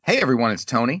everyone, it's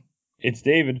Tony, It's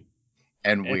David.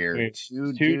 and And we're we're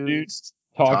two two dudes dudes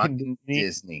talking talking Disney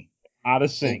Disney out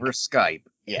of sync. over Skype.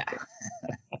 Yeah.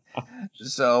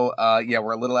 So,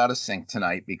 we're a little out of sync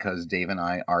tonight because Dave and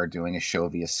I are doing a show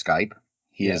via Skype.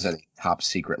 He is Yes. at a top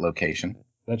secret location.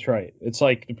 That's right. It's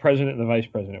like the president and the vice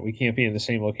president. We can't be in the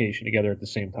same location together at the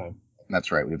same time.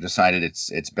 That's right. We've decided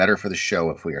it's better for the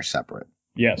show if we are separate,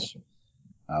 Yes.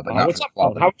 but not What's for up, Tom?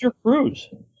 quality. How was your cruise?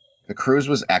 The cruise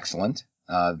was excellent.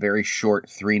 Very short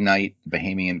 3-night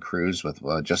Bahamian cruise with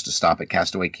just a stop at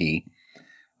Castaway Cay.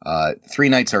 3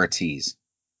 nights are a tease.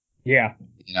 Yeah.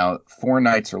 4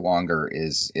 nights or longer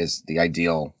is the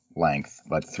ideal length,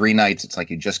 but 3 nights, it's like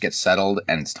you just get settled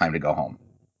and it's time to go home.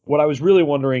 What I was really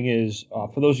wondering is,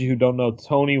 for those of you who don't know,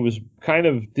 Tony was kind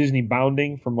of Disney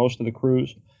bounding for most of the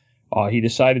cruise. He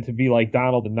decided to be like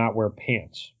Donald and not wear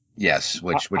pants. Yes,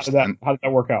 How did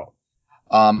that work out?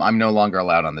 I'm no longer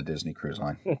allowed on the Disney Cruise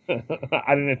Line.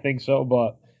 I didn't think so,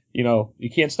 but you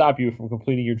can't stop you from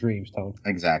completing your dreams, Tone.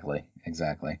 Exactly.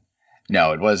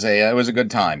 No, it was a good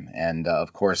time, and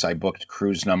of course I booked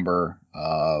cruise number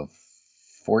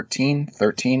 13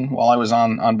 while I was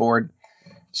on board.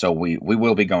 So we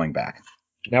will be going back.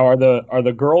 Now, are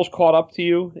the girls caught up to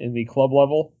you in the club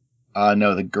level?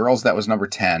 No, the girls, that was number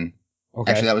 10. Okay.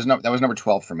 Actually, that was number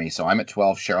 12 for me. So I'm at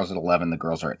 12. Cheryl's at 11. The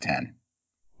girls are at 10.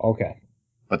 Okay.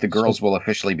 But the girls will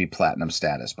officially be platinum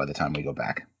status by the time we go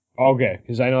back. Okay,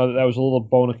 because I know that was a little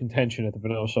bone of contention at the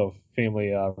Bonoso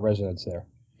family residence there.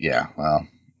 Yeah. Well,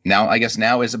 I guess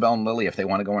now Isabel and Lily, if they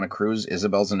want to go on a cruise,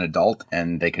 Isabel's an adult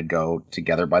and they could go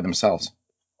together by themselves.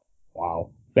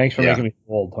 Wow. Thanks for making me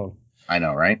feel old, Tone. I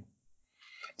know, right?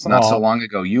 It's not so long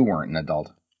ago you weren't an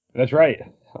adult. That's right.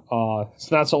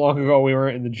 It's not so long ago we were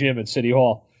in the gym at City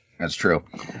Hall. That's true.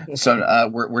 So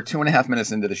we're 2.5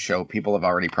 minutes into the show. People have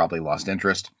already probably lost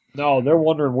interest. No, they're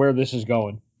wondering where this is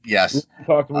going. Yes. We've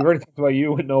already talked about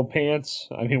you with no pants.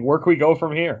 I mean, where can we go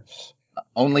from here?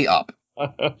 Only up.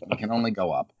 We can only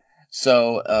go up.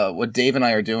 So what Dave and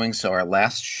I are doing, so our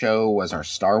last show was our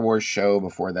Star Wars show.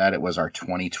 Before that, it was our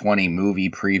 2020 movie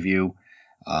preview.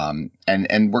 And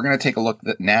we're going to take a look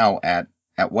now at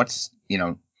what's,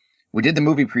 we did the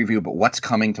movie preview, but what's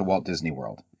coming to Walt Disney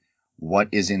World? What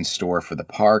is in store for the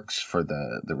parks, for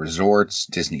the resorts,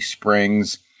 Disney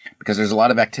Springs? Because there's a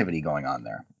lot of activity going on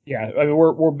there. Yeah, I mean,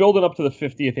 we're building up to the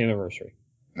 50th anniversary.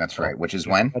 That's right, which is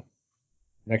when?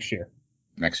 Next year.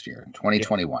 Next year,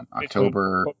 2021, yeah.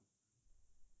 October.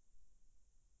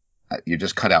 You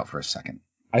just cut out for a second.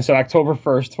 I said October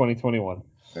 1st, 2021.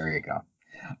 There you go.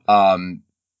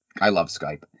 I love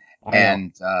Skype.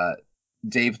 And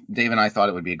Dave and I thought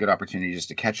it would be a good opportunity just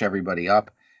to catch everybody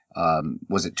up.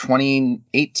 Was it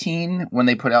 2018 when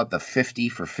they put out the 50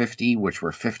 for 50, which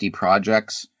were 50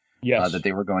 projects that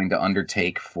they were going to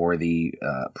undertake for the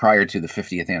prior to the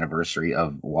 50th anniversary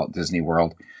of Walt Disney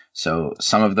World? So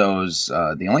some of those,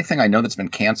 the only thing I know that's been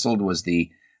canceled was the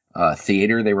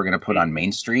theater they were going to put on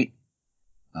Main Street.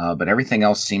 But everything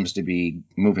else seems to be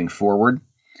moving forward.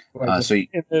 Right.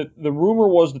 The rumor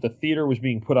was that the theater was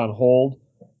being put on hold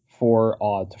for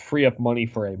to free up money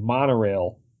for a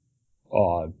monorail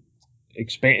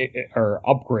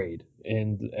upgrade.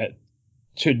 And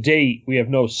to date, we have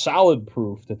no solid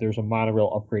proof that there's a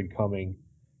monorail upgrade coming.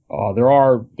 There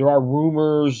are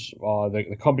rumors.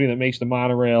 The company that makes the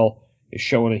monorail is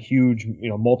showing a huge,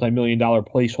 multi-million-dollar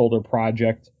placeholder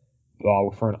project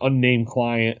for an unnamed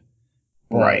client.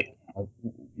 Right.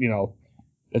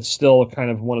 It's still kind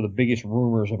of one of the biggest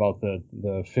rumors about the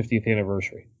 50th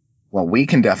anniversary. Well, we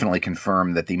can definitely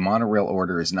confirm that the monorail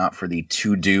order is not for the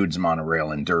Two Dudes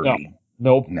monorail in Derby.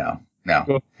 Nope. No.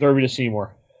 Go Derby to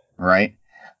Seymour. Right.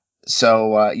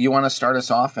 So you want to start us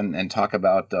off and talk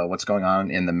about what's going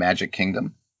on in the Magic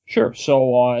Kingdom? Sure.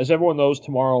 So as everyone knows,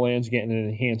 Tomorrowland's getting an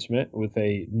enhancement with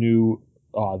a new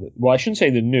I shouldn't say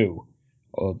the new,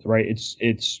 right?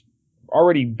 It's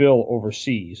already built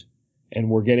overseas, and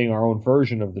we're getting our own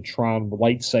version of the Tron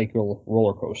Light Cycle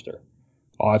roller coaster.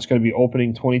 It's going to be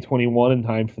opening 2021 in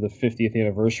time for the 50th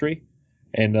anniversary.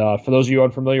 And for those of you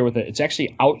unfamiliar with it, it's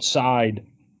actually outside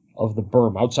of the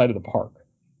berm, outside of the park.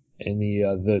 And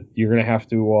you're going to have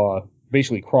to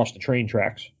basically cross the train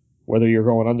tracks. Whether you're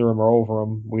going under them or over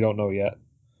them, we don't know yet.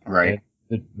 Right.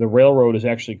 And the railroad is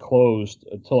actually closed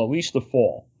until at least the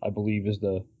fall, I believe, is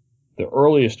the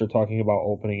earliest they're talking about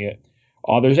opening it.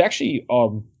 There's actually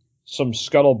some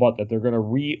scuttlebutt that they're going to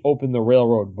reopen the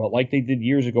railroad, but like they did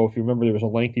years ago, if you remember, there was a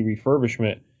lengthy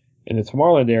refurbishment in the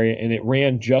Tomorrowland area, and it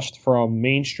ran just from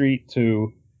Main Street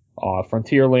to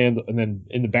Frontierland, and then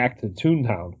in the back to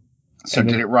Toontown. So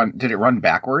did it run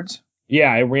backwards?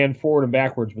 Yeah, it ran forward and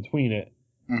backwards between it.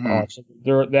 Mm-hmm.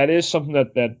 So that is something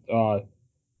that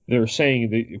they're saying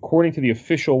that according to the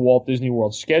official Walt Disney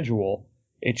World schedule,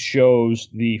 it shows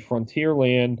the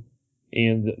Frontierland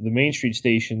and the Main Street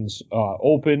stations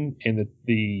open, and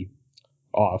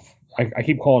I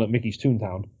keep calling it Mickey's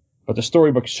Toontown, but the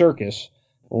Storybook Circus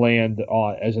land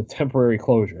as a temporary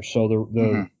closure. So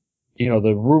the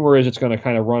rumor is it's going to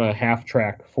kind of run a half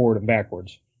track forward and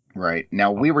backwards. Right.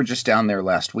 Now, we were just down there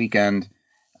last weekend,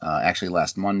 actually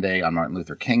last Monday on Martin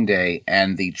Luther King Day,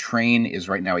 and the train is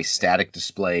right now a static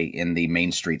display in the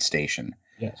Main Street station.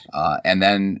 Yes. And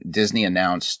then Disney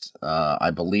announced,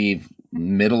 I believe,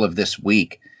 middle of this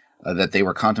week, that they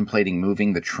were contemplating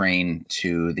moving the train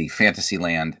to the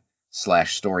Fantasyland /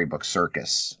 Storybook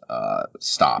Circus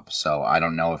stop. So I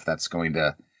don't know if that's going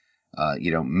to,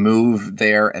 move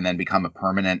there and then become a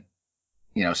permanent,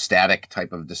 static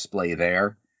type of display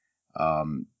there.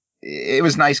 It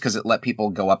was nice because it let people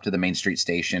go up to the Main Street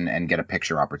station and get a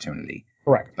picture opportunity.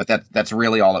 Correct. But that's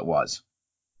really all it was.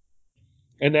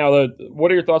 And now, what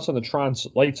are your thoughts on the Tron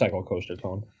Light Cycle coaster,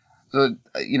 Tone? So,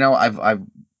 I've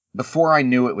before I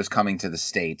knew it was coming to the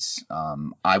States,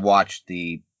 I watched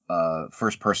the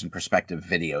first-person perspective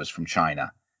videos from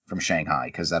China, from Shanghai,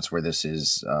 because that's where this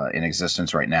is in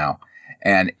existence right now.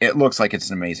 And it looks like it's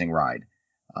an amazing ride.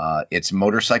 It's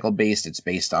motorcycle-based. It's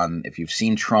based on, if you've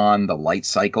seen Tron, the light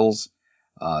cycles.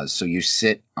 So you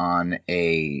sit on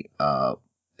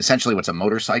essentially what's a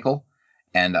motorcycle.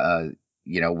 And,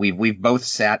 we've both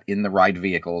sat in the ride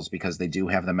vehicles because they do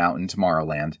have them out in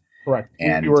Tomorrowland. Correct.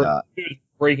 And you were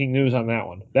breaking news on that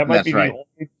one. That might be right. the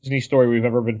only Disney story we've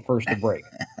ever been first to break.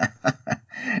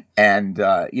 And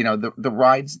the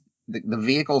rides, the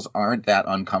vehicles aren't that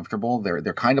uncomfortable.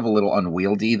 They're kind of a little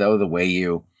unwieldy though. The way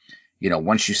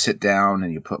once you sit down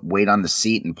and you put weight on the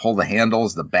seat and pull the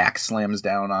handles, the back slams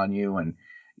down on you, and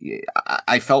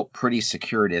I felt pretty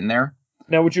secured in there.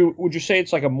 Now, would you say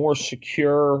it's like a more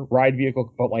secure ride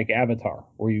vehicle, but like Avatar,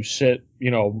 where you sit,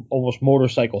 almost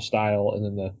motorcycle style, and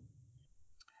then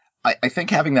I think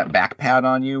having that back pad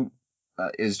on you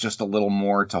is just a little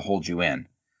more to hold you in.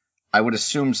 I would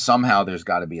assume somehow there's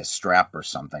got to be a strap or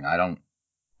something.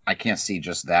 I can't see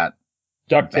just that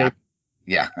duct tape.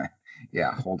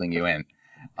 Yeah, holding you in.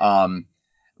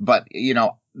 But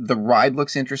the ride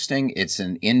looks interesting. It's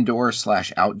an indoor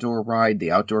 / outdoor ride.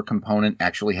 The outdoor component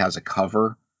actually has a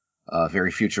cover, a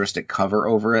very futuristic cover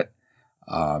over it.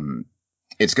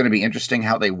 It's going to be interesting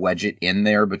how they wedge it in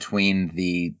there between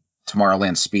the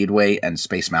Tomorrowland Speedway and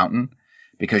Space Mountain,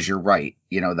 because you're right.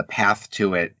 The path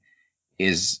to it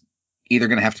is either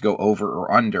going to have to go over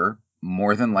or under,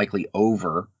 more than likely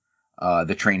over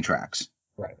the train tracks.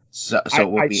 Right. So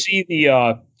I see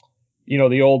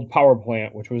the old power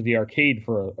plant, which was the arcade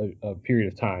for a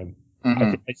period of time.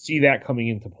 Mm-hmm. I see that coming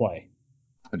into play.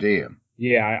 Oh, do you?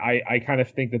 Yeah, I kind of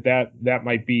think that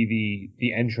might be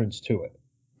the entrance to it.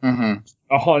 Mm-hmm.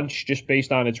 A hunch, just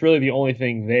based on it's really the only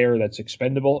thing there that's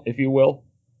expendable, if you will.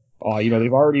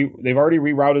 They've already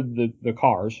rerouted the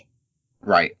cars.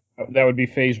 Right. That would be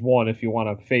phase one if you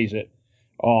want to phase it.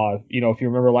 If you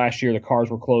remember last year, the cars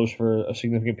were closed for a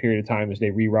significant period of time as they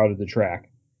rerouted the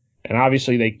track. And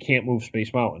obviously they can't move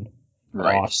Space Mountain.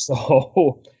 Right.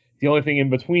 So the only thing in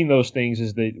between those things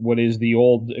is what is the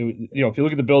old, if you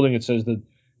look at the building, it says the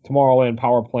Tomorrowland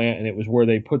Power Plant, and it was where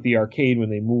they put the arcade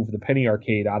when they moved the Penny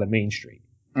Arcade out of Main Street.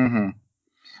 Mm-hmm.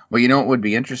 Well, what would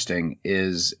be interesting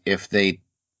is if they,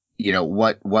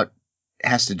 what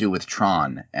has to do with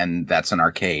Tron, and that's an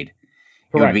arcade.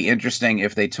 Correct. It would be interesting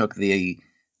if they took the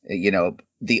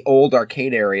old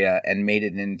arcade area and made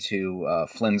it into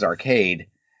Flynn's Arcade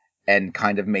and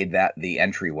kind of made that the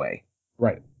entryway.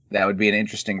 Right. That would be an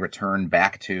interesting return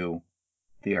back to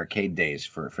the arcade days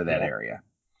for that area.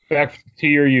 Back to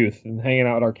your youth and hanging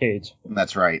out at arcades.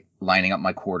 That's right. Lining up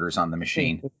my quarters on the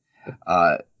machine.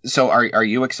 So are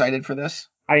you excited for this?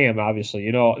 I am, obviously.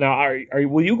 Now,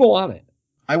 will you go on it?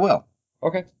 I will.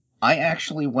 Okay. I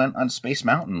actually went on Space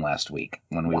Mountain last week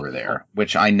when we were there,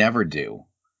 which I never do.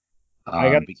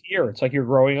 I got to hear. It's like you're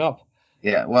growing up.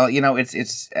 Yeah. Well,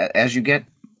 it's as you get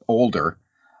older,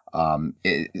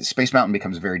 Space Mountain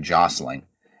becomes very jostling.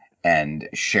 And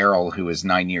Cheryl, who is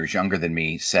 9 years younger than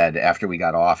me, said after we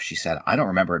got off, she said, I don't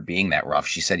remember it being that rough.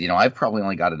 She said, I've probably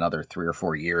only got another 3 or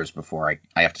 4 years before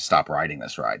I have to stop riding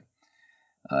this ride.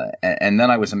 And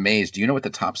then I was amazed. Do you know what the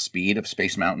top speed of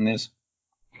Space Mountain is?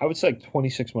 I would say like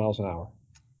 26 miles an hour.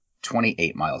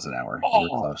 28 miles an hour. Oh,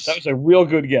 you were close. That was a real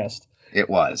good guess. It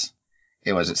was.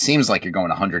 It seems like you're going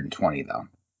 120, though.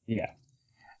 Yeah.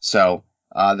 So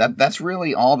that's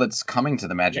really all that's coming to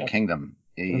the Magic Kingdom.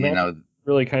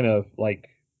 Really kind of like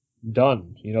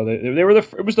done. They were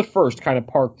it was the first kind of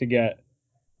park to get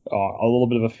a little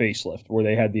bit of a facelift, where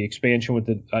they had the expansion with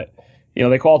the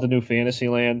they call it the new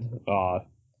Fantasyland.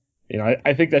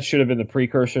 I think that should have been the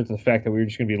precursor to the fact that we were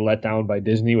just going to be let down by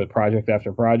Disney with project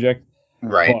after project.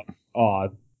 Right.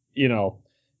 But,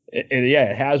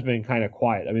 it has been kind of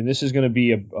quiet. I mean, this is going to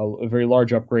be a very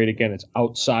large upgrade. Again, it's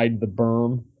outside the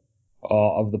berm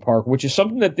of the park, which is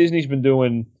something that Disney's been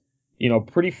doing,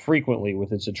 pretty frequently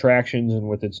with its attractions and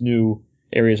with its new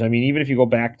areas. I mean, even if you go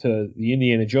back to the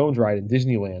Indiana Jones ride in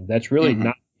Disneyland, that's really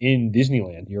not in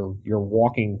Disneyland. You're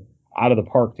walking out of the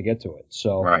park to get to it.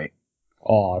 So, right.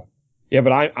 Yeah,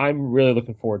 but I'm really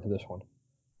looking forward to this one.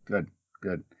 Good.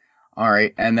 All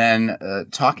right, and then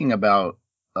talking about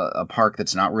a park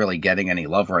that's not really getting any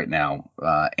love right now,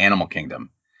 Animal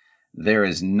Kingdom. There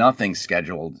is nothing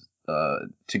scheduled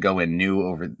to go in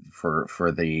new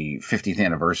for the 50th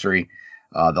anniversary.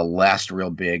 The last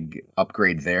real big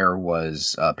upgrade there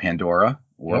was Pandora,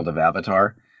 World of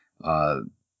Avatar. I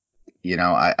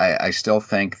still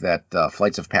think that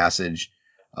Flights of Passage,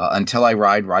 until I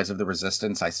ride Rise of the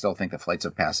Resistance, I still think that Flights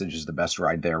of Passage is the best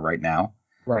ride there right now.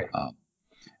 Right.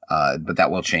 But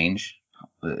that will change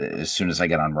as soon as I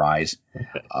get on Rise.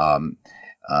 The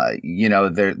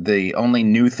only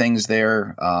new things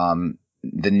there,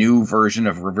 the new version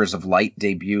of Rivers of Light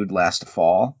debuted last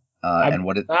fall. I'm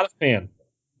not a fan.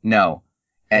 No.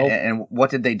 And what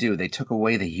did they do? They took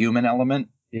away the human element.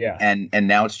 Yeah. And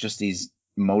now it's just these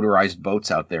motorized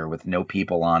boats out there with no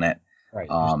people on it. Right.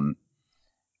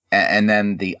 And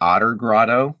then the Otter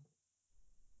Grotto,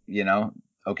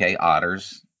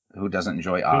 otters. Who doesn't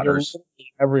enjoy otters?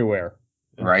 Everywhere.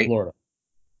 Right. Florida.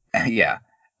 Yeah.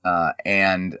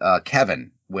 And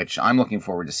Kevin, which I'm looking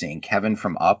forward to seeing. Kevin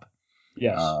from Up.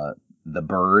 Yes. The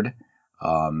bird.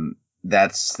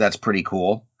 That's pretty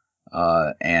cool.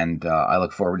 And I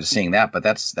look forward to seeing that. But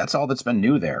that's all that's been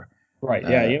new there. Right.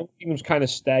 Yeah. Kingdom's kind of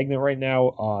stagnant right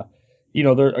now.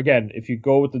 Again, if you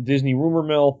go with the Disney rumor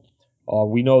mill,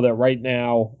 we know that right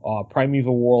now,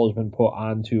 Primeval World has been put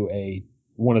onto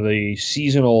one of the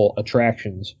seasonal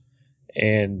attractions,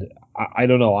 and I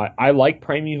don't know. I like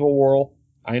Primeval World.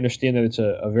 I understand that it's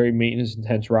a very maintenance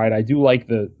intense ride. I do like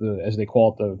the as they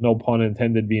call it, the no pun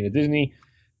intended being a Disney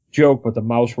joke, but the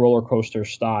mouse roller coaster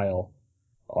style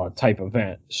type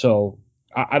event. So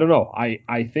I don't know.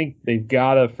 I think they've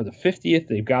got to, for the 50th,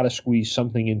 they've got to squeeze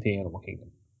something into Animal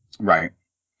Kingdom. Right.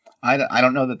 I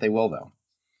don't know that they will though.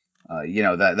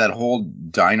 That whole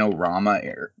Dino-Rama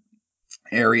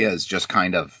area is just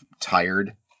kind of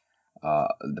tired.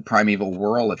 The Primeval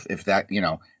World, if that,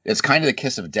 it's kind of the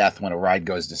kiss of death when a ride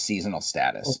goes to seasonal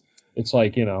status. It's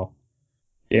like,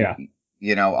 yeah.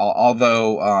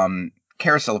 Although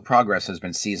Carousel of Progress has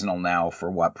been seasonal now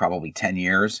for probably 10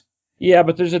 years. Yeah,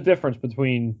 but there's a difference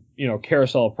between,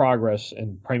 Carousel of Progress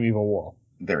and Primeval World.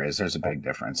 There's a big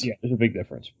difference. Yeah, there's a big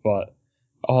difference. But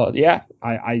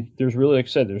there's really, like I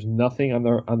said, there's nothing on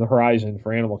the horizon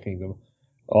for Animal Kingdom.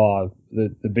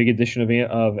 The big addition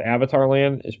of Avatar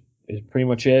Land is pretty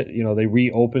much it. They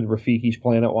reopened Rafiki's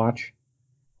Planet Watch.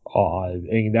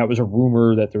 And that was a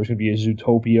rumor that there was going to be a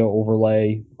Zootopia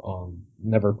overlay.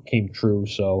 Never came true.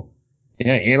 So,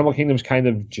 yeah, Animal Kingdom's kind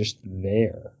of just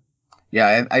there.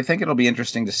 Yeah, I think it'll be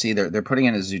interesting to see. They're putting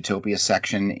in a Zootopia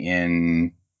section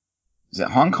in, is it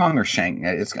Hong Kong or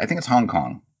Shanghai? I think it's Hong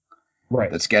Kong. Right.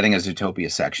 That's getting a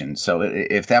Zootopia section. So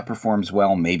if that performs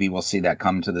well, maybe we'll see that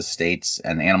come to the States,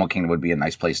 and Animal Kingdom would be a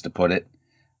nice place to put it.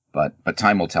 But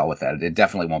time will tell with that. It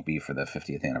definitely won't be for the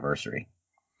 50th anniversary.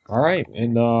 All right.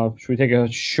 And should we take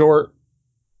a short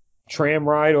tram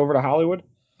ride over to Hollywood?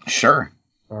 Sure.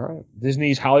 All right.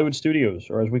 Disney's Hollywood Studios,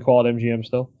 or as we call it, MGM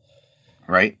still.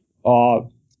 Right.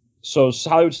 So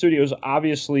Hollywood Studios,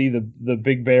 obviously the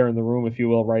big bear in the room, if you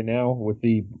will, right now with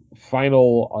the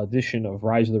final edition of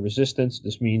Rise of the Resistance.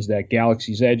 This means that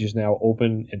Galaxy's Edge is now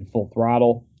open in full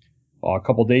throttle. A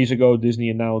couple days ago, Disney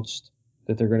announced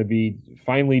that they're going to be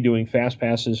finally doing fast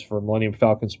passes for Millennium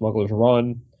Falcon Smuggler's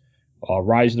Run.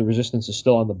 Rise of the Resistance is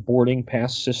still on the boarding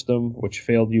pass system, which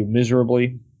failed you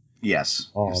miserably. Yes,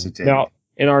 yes it did. Now,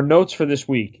 in our notes for this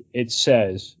week, it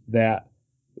says that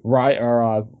Rise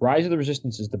of the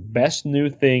Resistance is the best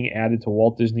new thing added to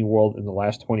Walt Disney World in the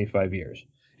last 25 years.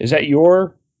 Is that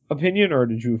your opinion, or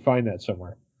did you find that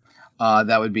somewhere?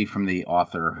 That would be from the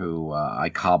author who I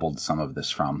cobbled some of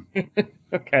this from.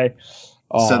 Okay.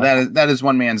 So that is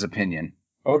one man's opinion.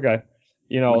 Okay.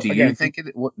 Do you think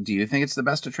it's the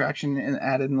best attraction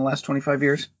added in the last 25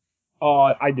 years?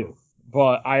 I do,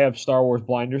 but I have Star Wars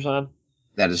blinders on.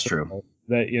 That is true.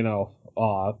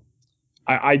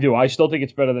 I do. I still think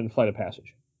it's better than Flight of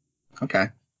Passage. Okay.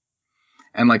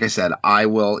 And like I said, I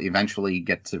will eventually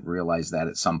get to realize that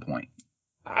at some point.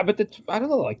 But I don't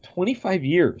know, like 25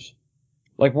 years.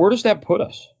 Like, where does that put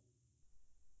us?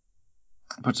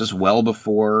 Puts us well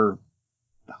before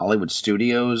Hollywood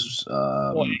Studios.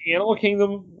 Well, Animal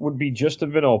Kingdom would be just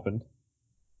have been opened.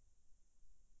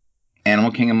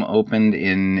 Animal Kingdom opened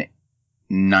in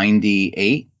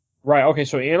 98. Right. Okay.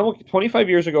 So 25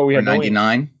 years ago, we Or had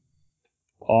 99.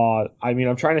 I mean,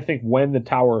 I'm trying to think when the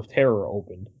Tower of Terror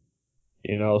opened.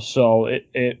 So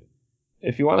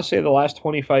if you want to say the last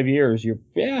 25 years,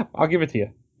 I'll give it to you.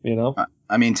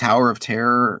 I mean, Tower of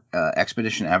Terror,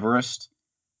 Expedition Everest,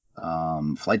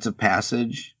 Flights of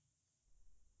Passage,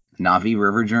 Na'vi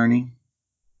River Journey.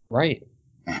 Right.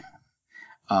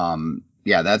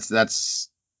 Yeah,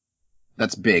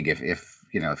 that's big. If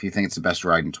you think it's the best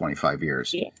ride in 25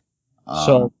 years. Yeah.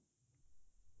 So,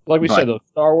 like we said, though,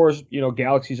 Star Wars,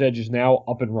 Galaxy's Edge is now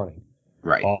up and running.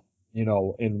 Right.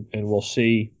 And we'll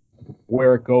see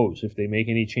where it goes, if they make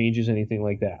any changes, anything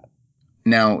like that.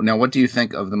 Now, what do you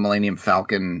think of the Millennium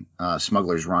Falcon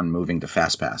Smuggler's Run moving to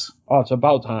FastPass? Oh, it's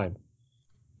about time.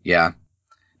 Yeah.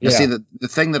 Now, see, the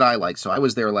thing that I like, so I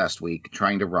was there last week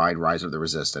trying to ride Rise of the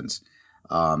Resistance.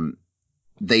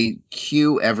 They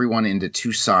queue everyone into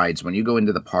two sides. When you go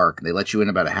into the park, they let you in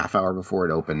about a half hour before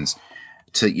it opens.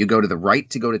 You go to the right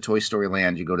to go to Toy Story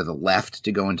Land. You go to the left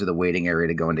to go into the waiting area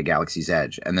to go into Galaxy's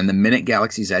Edge. And then the minute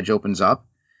Galaxy's Edge opens up,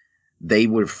 they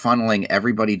were funneling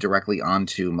everybody directly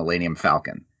onto Millennium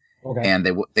Falcon. Okay. And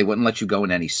they wouldn't let you go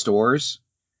in any stores.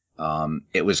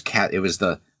 It was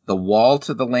the wall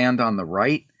to the land on the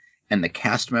right, and the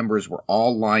cast members were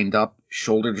all lined up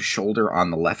shoulder to shoulder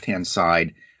on the left-hand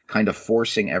side, kind of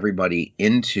forcing everybody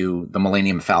into the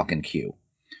Millennium Falcon queue.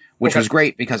 Which was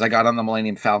great because I got on the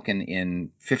Millennium Falcon in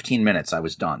 15 minutes. I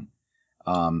was done.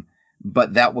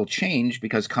 But that will change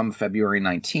because come February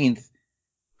 19th,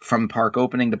 from park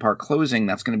opening to park closing,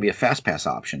 that's going to be a FastPass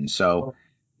option. So,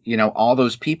 all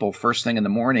those people first thing in the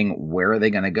morning, where are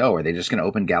they going to go? Are they just going to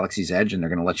open Galaxy's Edge and they're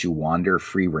going to let you wander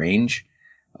free range?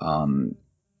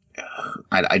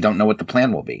 I don't know what the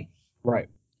plan will be. Right.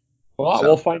 Well,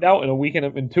 we'll find out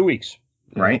in 2 weeks.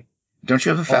 Right. Don't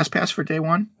you have a fast pass for day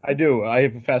one? I do. I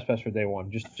have a fast pass for day one,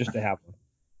 just to have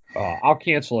one. I'll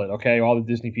cancel it. Okay, all the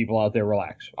Disney people out there,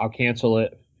 relax. I'll cancel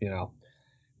it.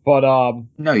 But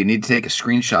no, you need to take a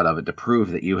screenshot of it to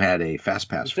prove that you had a fast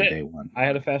pass for day one. I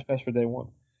had a fast pass for day one,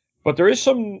 but there is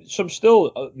some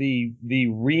still the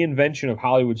reinvention of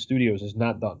Hollywood Studios is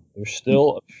not done. There's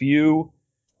still a few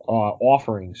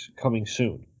offerings coming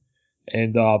soon,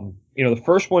 and the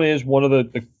first one is one of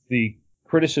the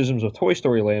criticisms of Toy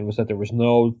Story Land was that there was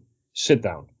no sit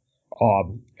down.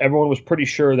 Everyone was pretty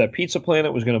sure that Pizza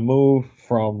Planet was going to move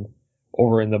from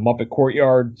over in the Muppet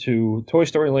Courtyard to Toy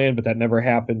Story Land, but that never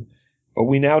happened. But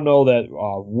we now know that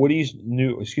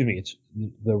it's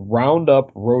the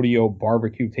Roundup Rodeo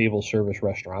Barbecue Table Service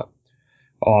Restaurant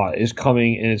is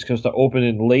coming, and it's supposed to open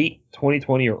in late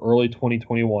 2020 or early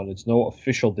 2021. It's no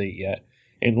official date yet.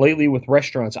 And lately with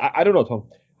restaurants, I don't know, Tom,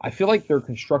 I feel like their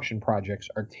construction projects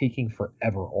are taking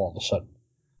forever all of a sudden.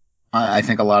 I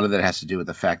think a lot of that has to do with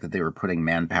the fact that they were putting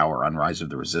manpower on Rise of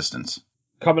the Resistance.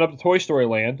 Coming up to Toy Story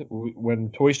Land,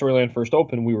 when Toy Story Land first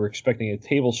opened, we were expecting a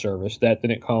table service. That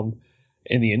didn't come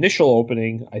in the initial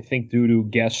opening, I think due to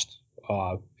guest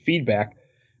feedback.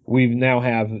 We now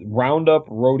have Roundup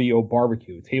Rodeo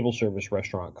Barbecue, table service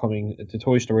restaurant, coming to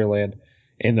Toy Story Land.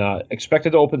 And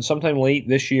expected to open sometime late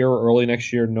this year or early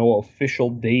next year. No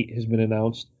official date has been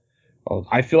announced.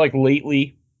 I feel like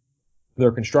lately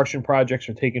their construction projects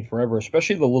are taking forever,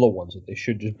 especially the little ones that they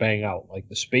should just bang out. Like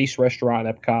the Space Restaurant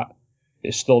at Epcot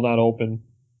is still not open.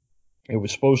 It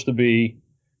was supposed to be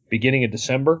beginning of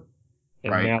December,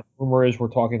 and now the rumor is we're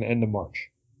talking end of March.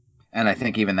 And I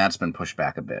think even that's been pushed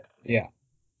back a bit. Yeah.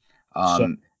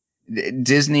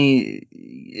 Disney,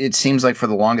 it seems like for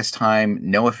the longest time,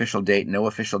 no official date.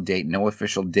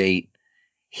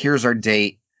 Here's our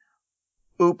date.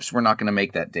 Oops, we're not going to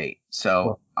make that date.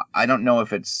 So I don't know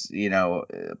if it's,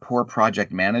 poor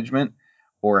project management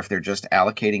or if they're just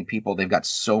allocating people. They've got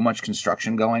so much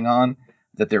construction going on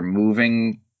that they're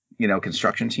moving,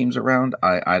 construction teams around.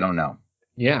 I don't know.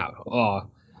 Yeah.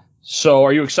 So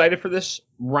are you excited for this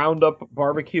Roundup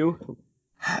barbecue?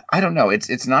 I don't know.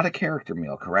 It's not a character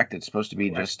meal, correct? It's supposed to be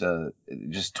just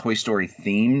Toy Story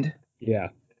themed. Yeah,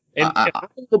 and I'm a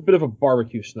little bit of a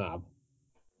barbecue snob.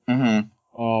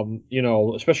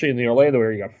 Mm-hmm. Especially in the Orlando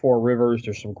area, you got Four Rivers.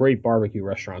 There's some great barbecue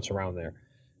restaurants around there,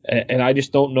 and I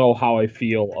just don't know how I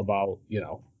feel about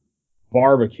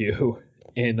barbecue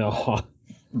in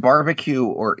barbecue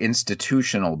or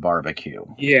institutional barbecue.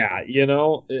 Yeah,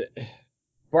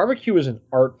 barbecue is an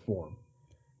art form.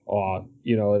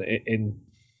 And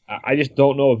I just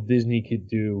don't know if Disney could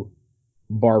do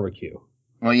barbecue.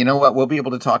 Well, you know what? We'll be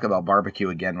able to talk about barbecue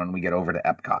again when we get over to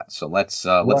Epcot. So let's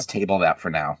Right. table that for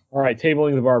now. All right,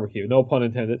 tabling the barbecue. No pun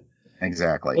intended.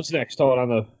 Exactly. What's next on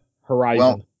the Well,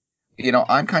 horizon?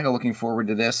 I'm kind of looking forward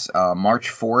to this. March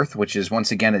 4th, which is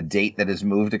once again a date that has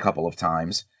moved a couple of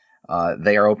times.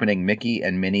 They are opening Mickey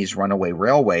and Minnie's Runaway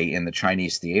Railway in the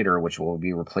Chinese Theater, which will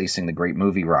be replacing the Great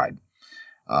Movie Ride.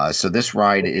 So this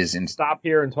ride is in. Stop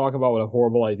here and talk about what a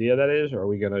horrible idea that is, or are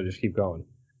we gonna just keep going?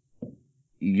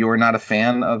 You're not a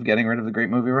fan of getting rid of the Great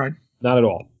Movie Ride? Not at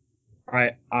all.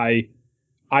 I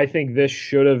think this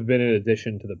should have been an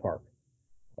addition to the park.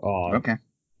 Okay.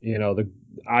 You know,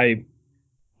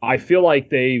 I feel like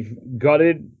they've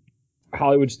gutted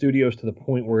Hollywood Studios to the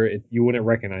point where you wouldn't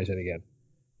recognize it again.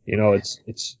 You know,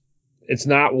 it's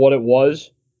not what it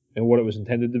was and what it was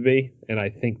intended to be. And I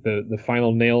think the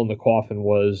final nail in the coffin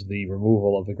was the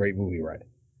removal of the Great Movie Ride.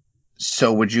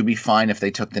 So would you be fine if they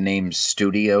took the name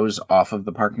Studios off of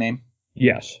the park name?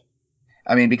 Yes.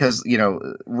 I mean, because,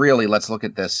 really, let's look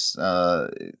at this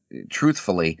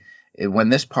truthfully. When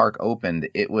this park opened,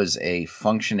 it was a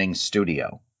functioning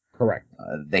studio. Correct.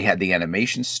 They had the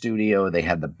animation studio. They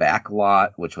had the back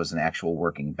lot, which was an actual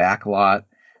working back lot.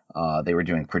 They were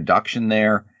doing production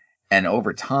there. And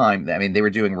over time, I mean, they were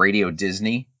doing Radio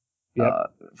Disney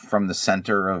from the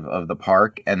center of the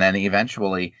park. And then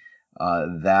eventually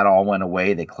that all went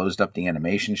away. They closed up the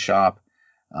animation shop.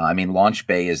 Launch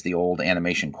Bay is the old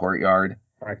animation courtyard.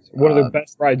 Correct. One of the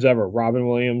best rides ever. Robin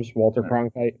Williams, Walter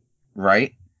Cronkite.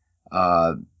 Right.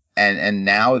 And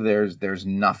now there's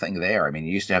nothing there. I mean,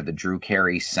 you used to have the Drew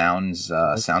Carey sounds.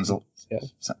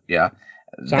 Yeah.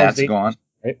 That's gone.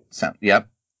 Right. Yep.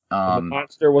 The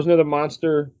Monster, wasn't there the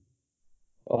Monster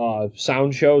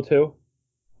sound show too?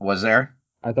 Was there?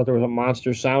 I thought there was a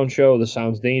Monster sound show. The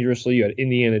Sounds Dangerously. You had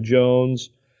Indiana Jones.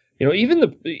 You know,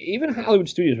 even Hollywood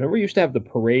Studios. Remember, you used to have the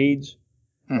parades,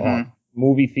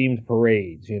 movie themed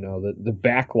parades. You know, the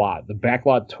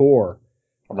backlot tour.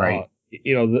 Right.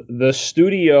 The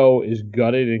studio is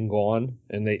gutted and gone,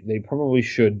 and they probably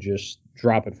should just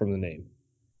drop it from the name.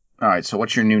 All right. So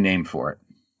what's your new name for it?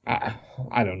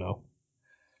 I don't know.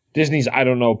 Disney's I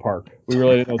don't know park. We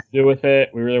really didn't know what to do with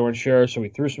it. We really weren't sure, so we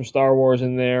threw some Star Wars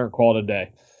in there and called it a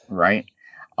day. Right.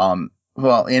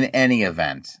 Well, in any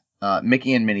event,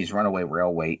 Mickey and Minnie's Runaway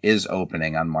Railway is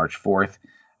opening on March 4th.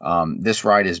 This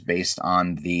ride is based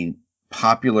on the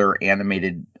popular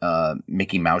animated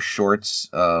Mickey Mouse shorts.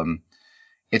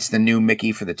 It's the new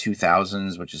Mickey for the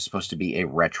 2000s, which is supposed to be a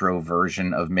retro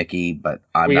version of Mickey, but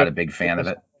I'm not a big fan of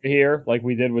it. Here, like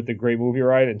we did with the Great Movie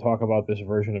Ride, and talk about this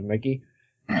version of Mickey,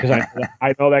 because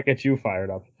I know that gets you fired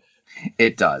up.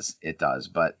 It does.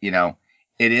 But,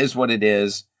 it is what it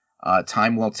is.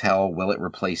 Time will tell. Will it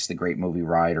replace the Great Movie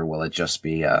Ride, or will it just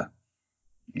be a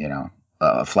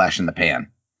flash in the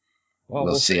pan? Well,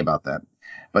 we'll see about that.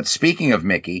 But speaking of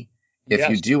Mickey, if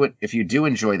you do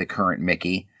enjoy the current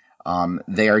Mickey,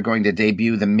 they are going to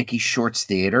debut the Mickey Shorts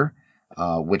Theater,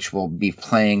 which will be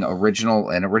playing an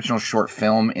original short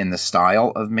film in the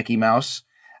style of Mickey Mouse.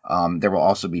 There will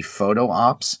also be photo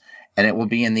ops, and it will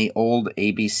be in the old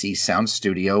ABC Sound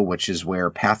Studio, which is where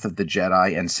Path of the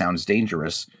Jedi and Sounds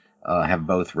Dangerous have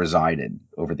both resided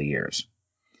over the years.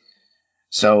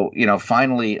 So,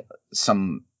 finally,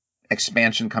 some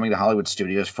expansion coming to Hollywood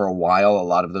Studios. For a while, a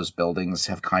lot of those buildings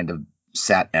have kind of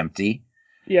sat empty.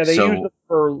 Yeah, they use them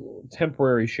for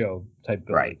temporary show type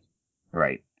buildings.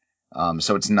 Right.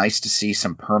 So it's nice to see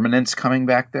some permanence coming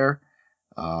back there.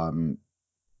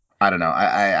 I don't know.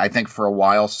 I think for a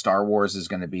while, Star Wars is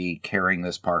going to be carrying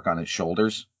this park on its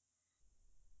shoulders.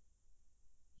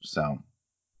 So.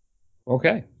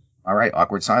 Okay. All right.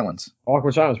 Awkward silence.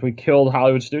 Awkward silence. We killed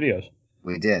Hollywood Studios.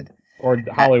 We did. Or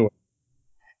Hollywood.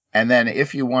 And then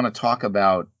if you want to talk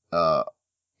about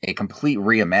a complete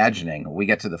reimagining, we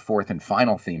get to the fourth and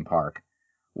final theme park,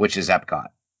 which is Epcot.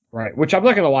 Right. Which I'm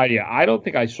not going to lie to you. I don't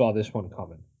think I saw this one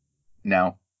coming.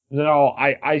 No.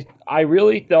 I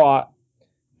really thought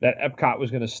that Epcot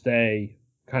was going to stay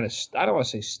kind of, I don't want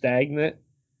to say stagnant,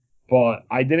 but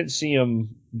I didn't see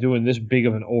them doing this big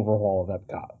of an overhaul of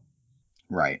Epcot.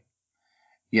 Right.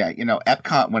 Yeah,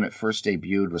 Epcot, when it first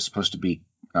debuted, was supposed to be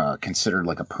considered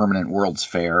like a permanent World's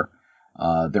Fair.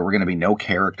 There were going to be no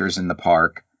characters in the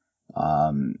park.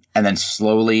 And then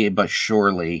slowly but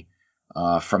surely,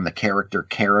 from the character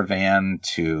caravan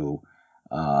to,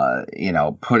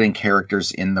 putting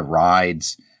characters in the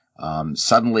rides,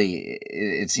 suddenly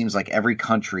it seems like every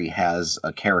country has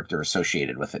a character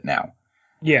associated with it now.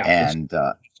 Yeah. And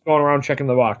it's going around checking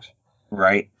the box.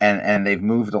 Right. And they've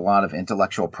moved a lot of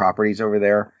intellectual properties over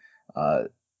there.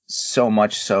 So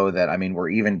much so that, we're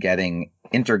even getting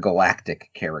intergalactic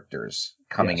characters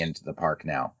coming into the park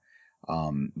now.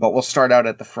 But we'll start out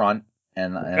at the front,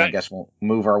 and I Okay. guess we'll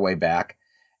move our way back.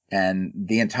 And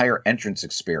the entire entrance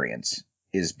experience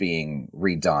is being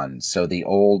redone. So the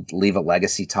old Leave a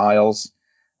Legacy tiles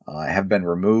have been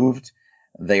removed.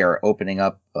 They are opening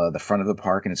up the front of the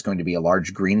park, and it's going to be a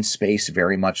large green space,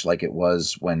 very much like it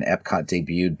was when Epcot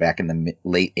debuted back in the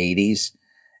late 80s.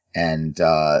 And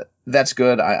that's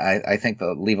good. I think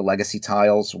the Leave a Legacy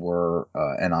tiles were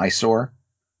an eyesore.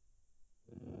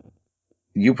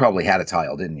 You probably had a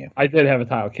tile, didn't you? I did have a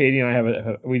tile. Katie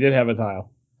and we did have a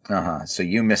tile. Uh-huh. So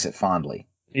you miss it fondly.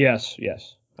 Yes,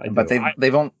 I But do.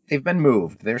 they've been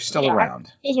moved. They're still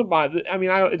around. It doesn't bother. I mean,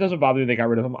 it doesn't bother me they got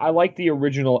rid of them. I like the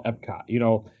original Epcot. You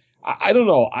know, I don't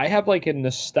know. I have like a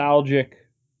nostalgic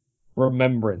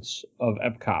remembrance of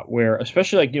Epcot where,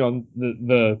 especially like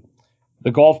the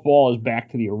golf ball is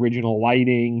back to the original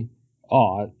lighting.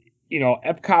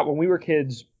 Epcot when we were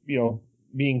kids,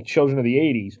 being children of the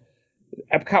 '80s,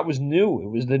 Epcot was new. It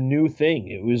was the new thing.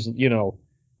 It was,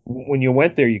 when you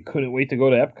went there, you couldn't wait to go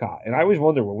to Epcot. And I always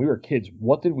wondered when we were kids,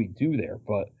 what did we do there?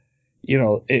 But,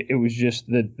 it was just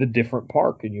the different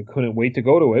park, and you couldn't wait to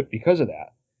go to it because of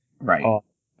that. Right.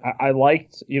 I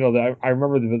liked, I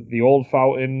remember the old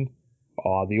fountain,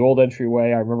 the old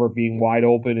entryway. I remember it being wide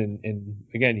open, and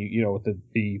again, with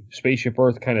the Spaceship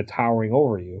Earth kind of towering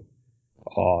over you.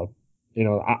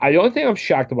 The only thing I'm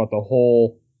shocked about the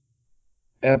whole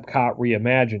Epcot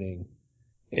reimagining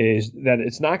is that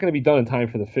it's not going to be done in time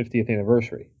for the 50th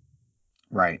anniversary.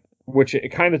 Right. Which it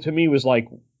kind of to me was like,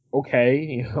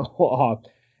 okay,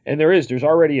 and there's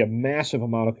already a massive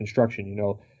amount of construction,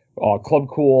 Club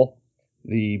Cool,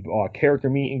 the character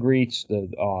meet and greets,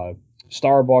 the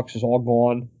Starbucks is all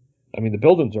gone. I mean, the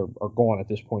buildings are gone at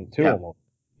this point too. Yeah. Almost.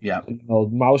 Yeah.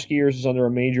 Mouse Gears is under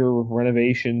a major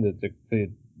renovation.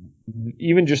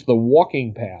 Even just the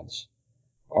walking paths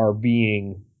are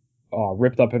being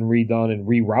ripped up and redone and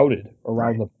rerouted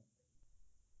around the.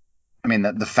 I mean,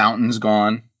 the fountain's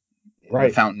gone. Right.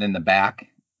 The fountain in the back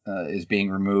is being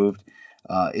removed.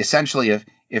 Essentially,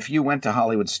 if you went to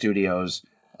Hollywood Studios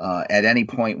at any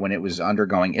point when it was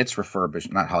undergoing its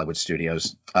refurbishment, not Hollywood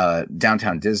Studios,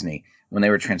 Downtown Disney, when they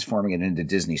were transforming it into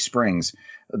Disney Springs,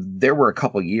 there were a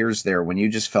couple years there when you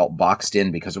just felt boxed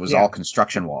in because it was all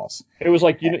construction walls. It was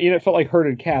like it felt like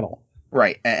herded cattle.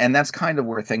 Right, and that's kind of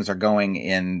where things are going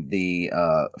in the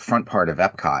front part of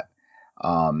Epcot.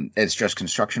 It's just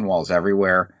construction walls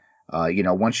everywhere.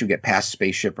 Once you get past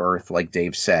Spaceship Earth, like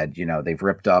Dave said, they've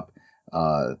ripped up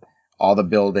all the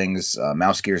buildings.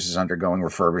 Mouse Gears is undergoing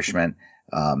refurbishment.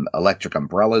 Electric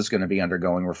Umbrella is going to be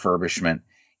undergoing refurbishment.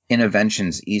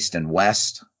 Interventions East and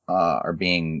West are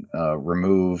being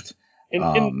removed.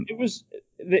 And it was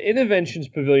the Interventions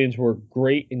pavilions were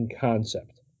great in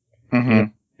concept.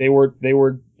 Mm-hmm. They were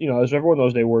as everyone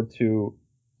knows, they were to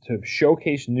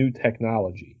showcase new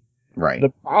technology. Right. The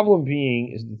problem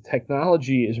being is the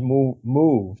technology is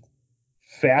moved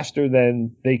faster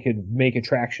than they could make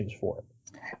attractions for it.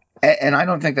 And I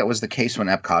don't think that was the case when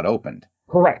Epcot opened.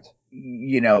 Correct.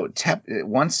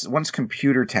 Once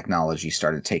computer technology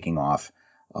started taking off,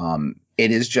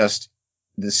 it is just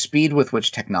the speed with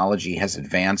which technology has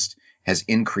advanced has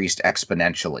increased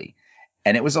exponentially.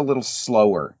 And it was a little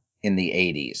slower in the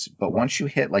 80s. But once you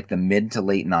hit like the mid to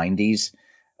late 90s,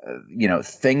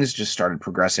 things just started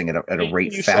progressing at a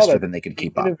rate faster than they could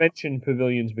keep up. Intervention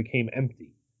pavilions became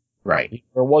empty. Right.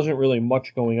 There wasn't really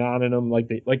much going on in them like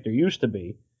there used to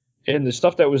be. And the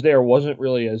stuff that was there wasn't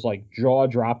really as like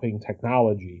jaw-dropping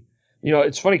technology.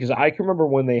 It's funny because I can remember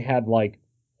when they had like,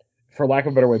 for lack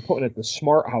of a better way of putting it, the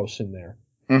smart house in there.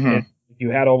 Mm-hmm. And you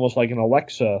had almost like an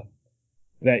Alexa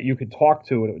that you could talk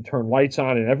to and it would turn lights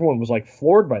on, and everyone was like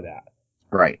floored by that.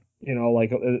 Right. Like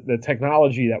the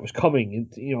technology that was coming,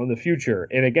 in the future.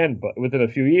 And again, but within a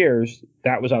few years,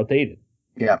 that was outdated.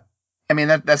 Yeah. I mean,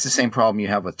 that's the same problem you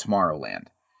have with Tomorrowland.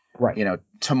 Right.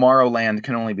 Tomorrowland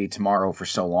can only be tomorrow for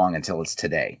so long until it's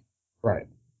today. Right.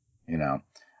 And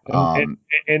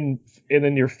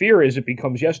then your fear is it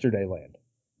becomes yesterday land.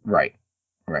 Right.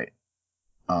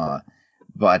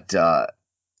 They're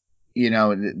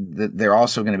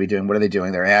also going to be doing, what are they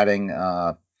doing? They're adding,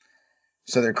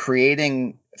 so they're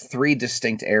creating 3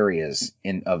 distinct areas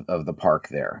of the park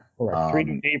there. Correct. 3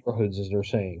 new neighborhoods, as they're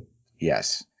saying.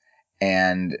 Yes.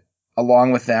 And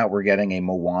along with that, we're getting a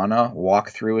Moana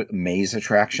walk-through maze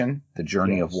attraction, the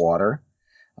Journey of Water.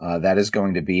 That is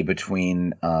going to be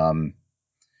between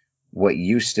what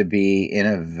used to be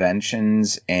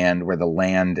Interventions and where the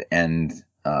land and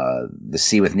the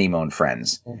Sea with Nemo and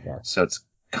Friends. Okay. So it's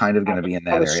kind of going to be in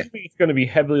that area. It's going to be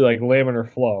heavily like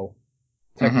laminar flow,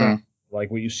 like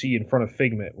what you see in front of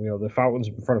Figment. The fountains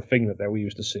in front of Figment that we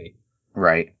used to see.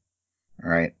 Right.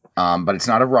 But it's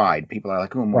not a ride. People are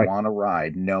like, "Oh, Right. Moana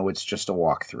ride." No, it's just a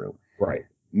walkthrough. Right.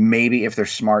 Maybe if they're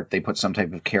smart, they put some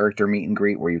type of character meet and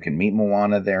greet where you can meet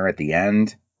Moana there at the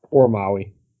end, Or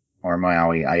Maui. or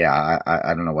Maui.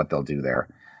 I don't know what they'll do there.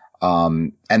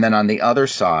 And then on the other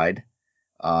side,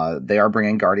 they are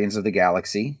bringing Guardians of the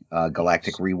Galaxy,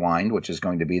 Galactic Rewind, which is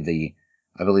going to be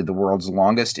I believe, the world's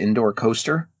longest indoor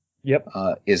coaster. Yep.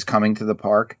 Is coming to the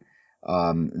park.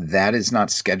 That is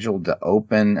not scheduled to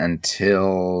open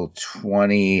until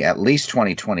at least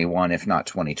 2021, if not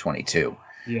 2022.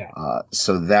 Yeah.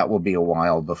 So that will be a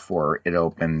while before it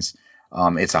opens.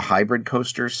 It's a hybrid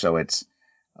coaster, so it's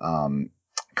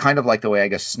kind of like the way I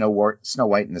guess Snow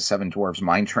White and the Seven Dwarfs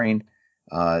Mine Train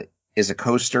is a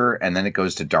coaster, and then it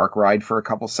goes to dark ride for a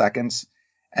couple seconds,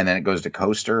 and then it goes to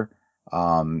coaster.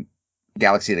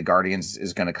 Galaxy of the Guardians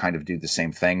is going to kind of do the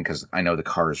same thing because I know the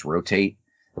cars rotate,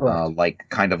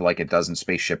 kind of like it does in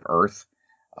Spaceship Earth.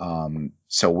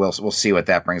 So we'll see what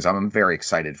that brings. I'm very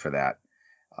excited for that.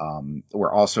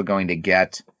 We're also going to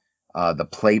get the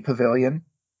Play Pavilion,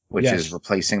 which is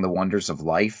replacing the Wonders of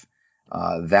Life.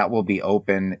 That will be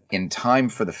open in time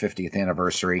for the 50th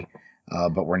anniversary,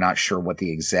 but we're not sure what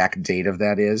the exact date of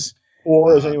that is.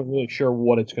 Or is anyone really sure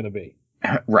what it's going to be?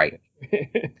 Right.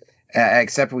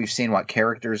 Except we've seen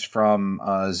characters from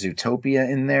Zootopia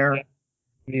in there.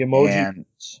 The emoji.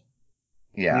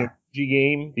 Yeah. The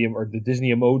emoji game, or the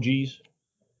Disney emojis.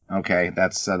 Okay,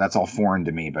 that's all foreign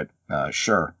to me, but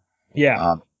sure.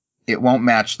 Yeah. It won't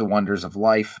match the Wonders of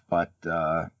Life, but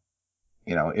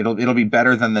it'll be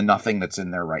better than the nothing that's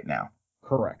in there right now.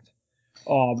 Correct.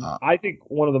 I think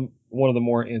one of the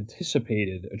more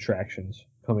anticipated attractions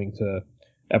coming to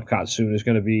Epcot soon is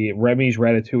going to be Remy's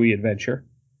Ratatouille Adventure,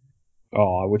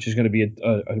 which is going to be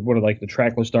one of the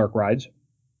trackless dark rides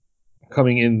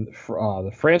coming in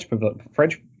the French Pavilion.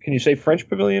 Can you say French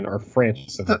Pavilion or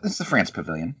France? It's the France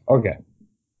Pavilion. Okay.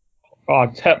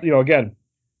 Again,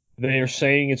 they are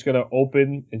saying it's going to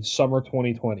open in summer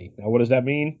 2020. Now, what does that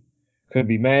mean? Could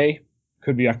be May,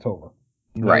 could be October.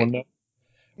 Right.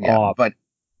 Yeah, but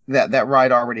that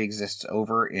ride already exists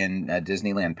over in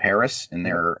Disneyland Paris in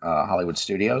their Hollywood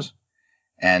studios,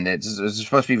 and it's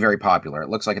supposed to be very popular. It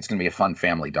looks like it's going to be a fun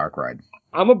family dark ride.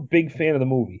 I'm a big fan of the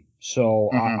movie, so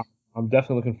I'm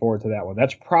definitely looking forward to that one.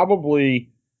 That's probably,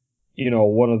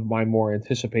 one of my more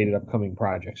anticipated upcoming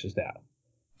projects is that.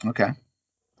 Okay.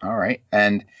 All right.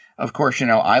 And of course,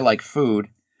 I like food.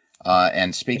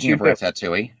 And speaking of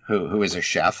Ratatouille, who is a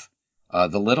chef,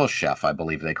 the little chef, I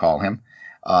believe they call him,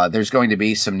 there's going to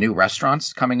be some new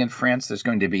restaurants coming in France. There's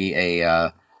going to be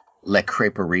a Le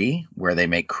Crêperie where they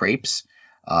make crepes,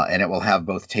 and it will have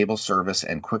both table service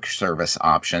and quick service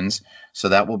options. So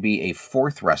that will be a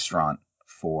fourth restaurant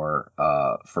for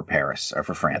Paris or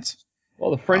for France. Well,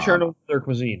 the French are known for their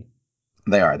cuisine.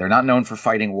 They are. They're not known for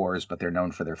fighting wars, but they're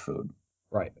known for their food.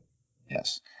 Right.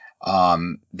 Yes.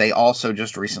 They also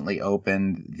just recently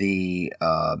opened the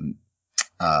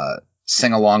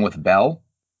Sing Along with Belle,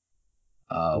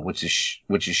 which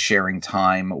is sharing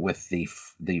time with the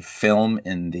film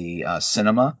in the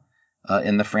cinema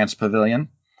in the France Pavilion.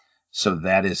 So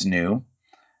that is new.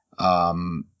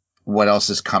 What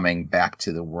else is coming back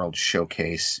to the World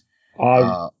Showcase?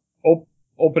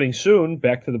 Opening soon,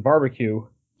 back to the barbecue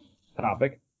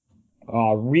topic.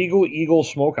 Regal Eagle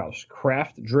Smokehouse,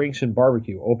 craft drinks and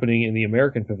barbecue, opening in the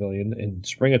American Pavilion in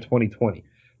spring of 2020.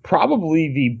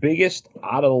 Probably the biggest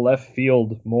out of left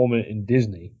field moment in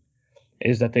Disney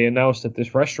is that they announced that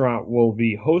this restaurant will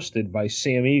be hosted by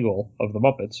Sam Eagle of the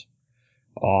Muppets.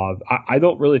 I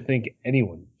don't really think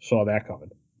anyone saw that coming.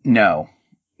 No.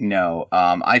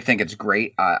 I think it's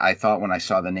great. I thought when I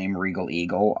saw the name Regal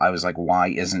Eagle, I was like, why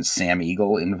isn't Sam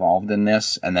Eagle involved in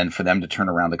this? And then for them to turn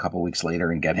around a couple weeks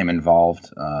later and get him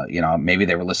involved, maybe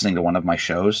they were listening to one of my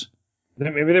shows.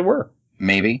 Maybe they were.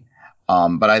 Maybe.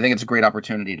 But I think it's a great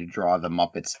opportunity to draw the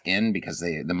Muppets in because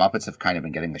the Muppets have kind of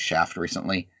been getting the shaft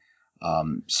recently.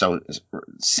 So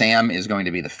Sam is going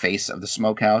to be the face of the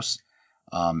smokehouse,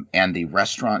 and the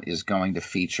restaurant is going to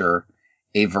feature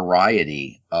a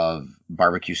variety of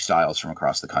barbecue styles from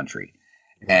across the country.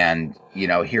 And,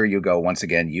 here you go once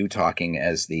again, you talking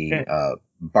as the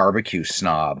barbecue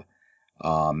snob.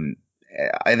 I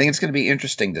think it's going to be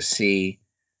interesting to see,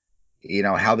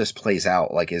 how this plays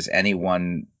out. Like, is any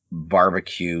one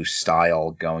barbecue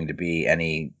style going to be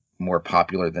any more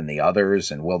popular than the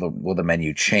others? And will the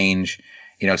menu change?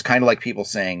 It's kind of like people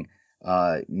saying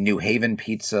New Haven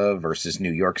pizza versus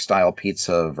New York style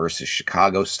pizza versus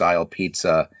Chicago style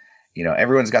pizza.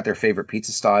 Everyone's got their favorite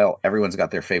pizza style. Everyone's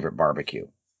got their favorite barbecue.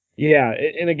 Yeah.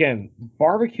 And again,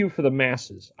 barbecue for the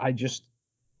masses. I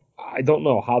don't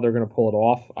know how they're going to pull it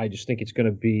off. I just think it's going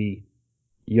to be,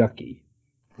 yucky.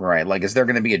 Right. Like, is there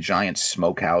going to be a giant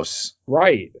smokehouse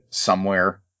Right.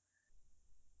 somewhere?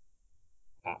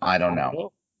 I don't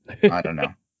know. I don't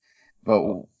know.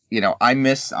 But, I'm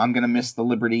going to miss the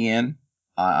Liberty Inn.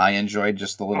 I enjoyed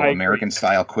just the little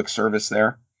American-style quick service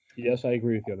there. Yes, I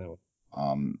agree with you on that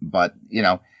one. But,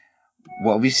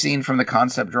 what we've seen from the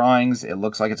concept drawings, it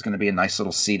looks like it's going to be a nice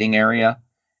little seating area.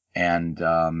 And,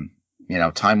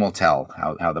 time will tell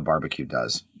how the barbecue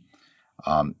does.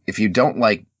 If you don't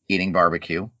like eating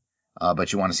barbecue,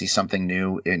 but you want to see something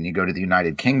new and you go to the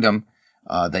United Kingdom,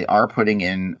 they are putting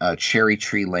in a Cherry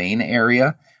Tree Lane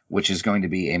area, which is going to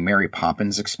be a Mary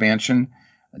Poppins expansion.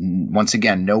 Once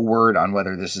again, no word on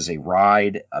whether this is a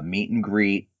ride, a meet and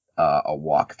greet, a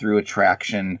walk-through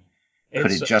attraction.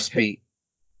 Could it just be...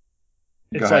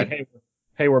 It's like,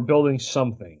 hey, we're building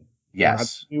something.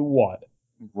 Yes. You what?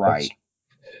 Right.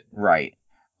 Right.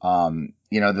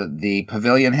 The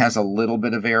pavilion has a little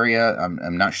bit of area.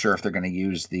 I'm not sure if they're going to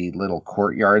use the little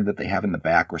courtyard that they have in the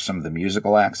back where some of the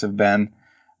musical acts have been,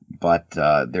 but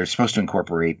they're supposed to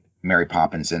incorporate Mary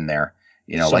Poppins in there.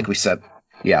 Like we said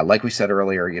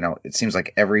earlier, it seems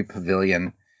like every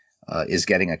pavilion is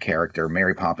getting a character.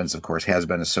 Mary Poppins, of course, has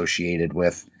been associated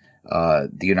with the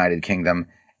United Kingdom,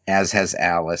 as has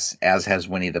Alice, as has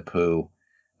Winnie the Pooh.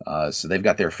 So they've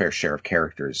got their fair share of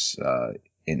characters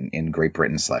in Great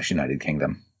Britain / United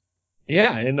Kingdom.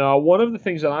 Yeah, and one of the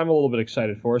things that I'm a little bit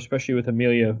excited for, especially with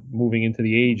Amelia moving into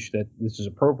the age that this is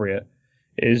appropriate,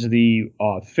 is the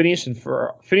Phineas and Ferb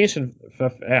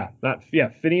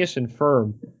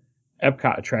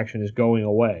Epcot attraction is going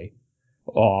away,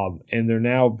 and they're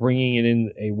now bringing it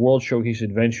in a World Showcase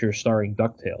adventure starring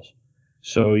DuckTales.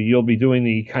 So you'll be doing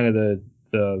the kind of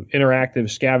the interactive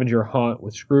scavenger hunt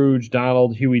with Scrooge,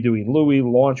 Donald, Huey, Dewey, and Louie,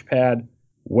 Launchpad,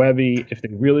 Webby. If they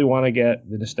really want to get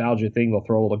the nostalgia thing, they'll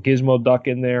throw a little Gizmo Duck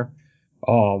in there.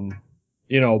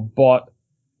 But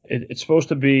it's supposed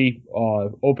to be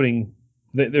opening.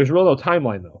 There's really no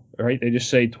timeline, though, right? They just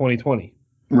say 2020.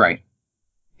 Right.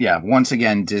 Yeah. Once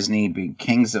again, Disney be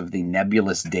kings of the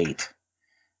nebulous date.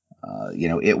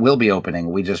 It will be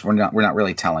opening. We're not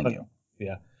really telling you.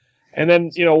 Yeah. And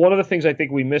then, one of the things I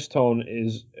think we missed, Tone,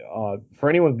 is for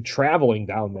anyone traveling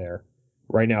down there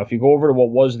right now, if you go over to what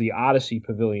was the Odyssey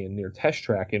Pavilion near Test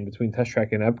Track, in between Test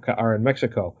Track and Epcot, or in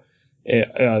Mexico,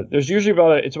 there's usually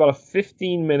about a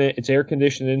 15-minute, it's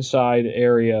air-conditioned inside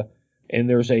area, and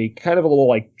there's a kind of a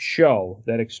little show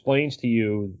that explains to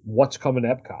you what's coming to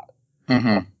Epcot.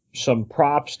 Mm-hmm. Some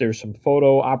props, there's some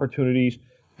photo opportunities.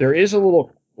 There is a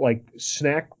little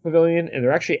snack pavilion, and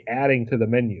they're actually adding to the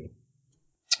menu.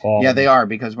 Yeah, they are,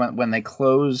 because when they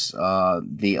close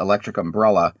the Electric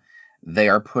Umbrella, they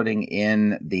are putting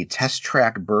in the Test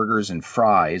Track Burgers and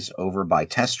Fries over by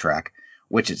Test Track,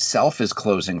 which itself is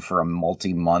closing for a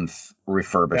multi-month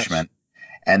refurbishment.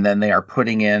 Yes. And then they are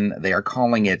calling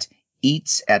it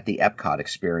Eats at the Epcot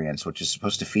Experience, which is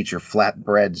supposed to feature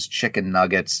flatbreads, chicken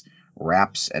nuggets,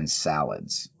 wraps, and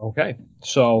salads. Okay.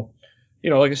 So,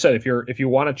 like I said, if you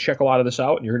want to check a lot of this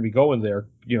out and you're going to be going there,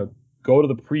 go to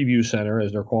the preview center,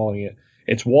 as they're calling it.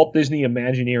 It's Walt Disney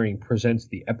Imagineering presents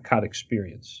the Epcot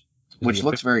Experience. Which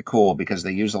looks very cool because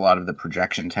they use a lot of the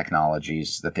projection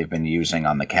technologies that they've been using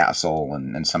on the castle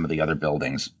and some of the other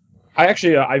buildings. I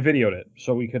videoed it,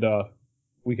 so we could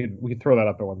throw that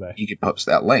up there one day. You could post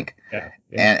that link. Yeah.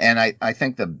 And I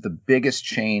think the biggest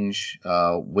change,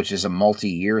 which is a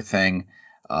multi-year thing,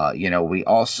 we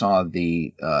all saw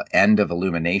the end of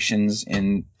Illuminations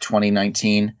in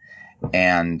 2019.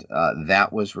 And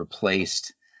that was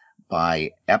replaced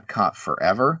by Epcot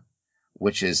Forever,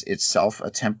 which is itself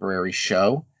a temporary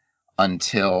show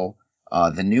until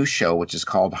the new show, which is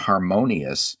called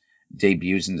Harmonious,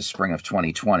 debuts in the spring of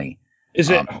 2020.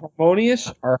 Is it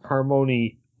Harmonious or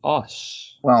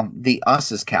Harmony-us? Well, the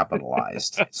us is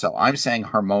capitalized. So I'm saying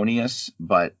Harmonious,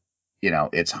 but,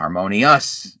 it's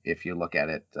Harmonious if you look at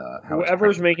it.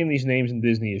 Whoever's making these names in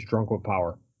Disney is drunk with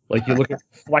power. You look at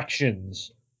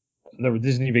Reflections. The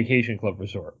Disney Vacation Club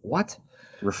Resort. What?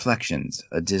 Reflections,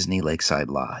 a Disney Lakeside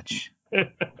Lodge.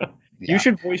 You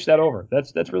should voice that over.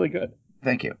 That's really good.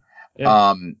 Thank you.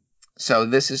 Yeah. So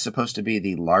this is supposed to be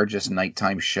the largest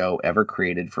nighttime show ever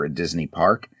created for a Disney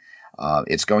park.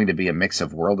 It's going to be a mix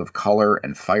of World of Color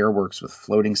and fireworks with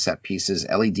floating set pieces,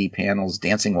 LED panels,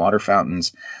 dancing water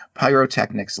fountains,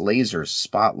 pyrotechnics, lasers,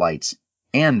 spotlights,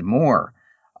 and more.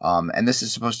 And this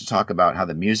is supposed to talk about how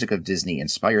the music of Disney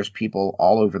inspires people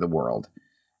all over the world.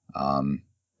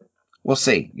 We'll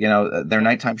see. Their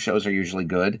nighttime shows are usually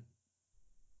good.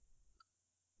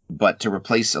 But to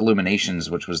replace Illuminations,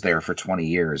 which was there for 20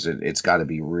 years, it's got to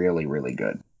be really, really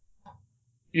good.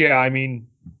 Yeah,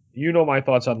 my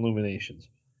thoughts on Illuminations.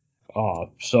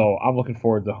 So I'm looking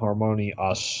forward to Harmony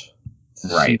Us to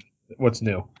see Right. what's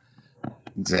new.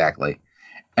 Exactly.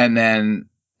 And then,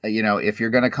 if you're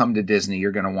going to come to Disney,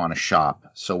 you're going to want to shop.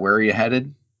 So where are you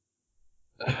headed?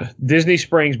 Disney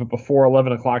Springs, but before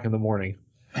 11 o'clock in the morning.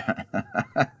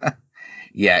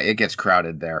 Yeah, it gets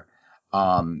crowded there.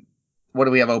 What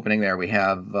do we have opening there? We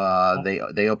have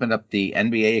they opened up the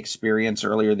NBA experience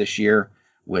earlier this year,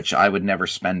 which I would never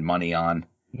spend money on.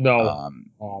 No.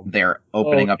 They're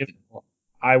opening up.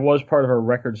 I was part of a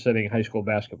record-setting high school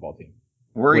basketball team.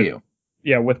 Were you?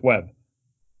 Yeah, with Webb.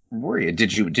 Were you?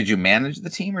 Did you manage the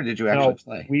team or did you actually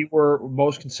play? We were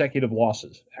most consecutive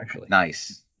losses, actually.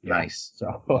 Nice. Yeah, nice.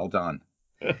 So. Well done.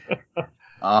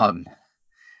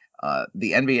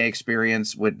 The NBA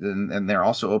experience and they're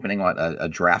also opening a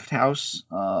draft house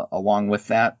along with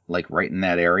that, like right in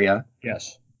that area.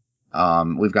 Yes.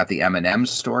 We've got the M&M's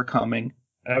store coming.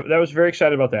 That was very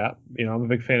excited about that. I'm a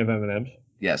big fan of M&M's.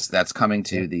 Yes, that's coming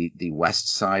to the west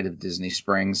side of Disney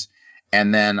Springs.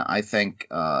 And then I think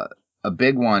a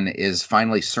big one is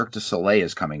finally Cirque du Soleil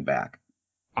is coming back.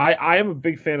 I am a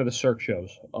big fan of the Cirque shows.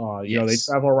 Yes.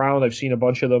 They travel around. I've seen a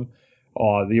bunch of them.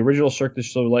 The original Cirque du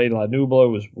Soleil La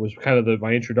Nubla was kind of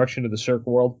my introduction to the Cirque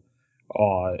world.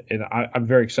 And I'm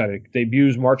very excited. It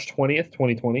debuts March 20th,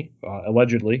 2020,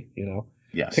 allegedly,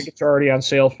 Yes. Tickets are already on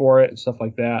sale for it and stuff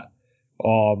like that.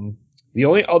 The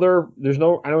only other, I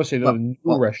don't want to say the new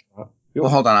restaurant. Well,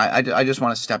 hold on. I just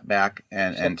want to step back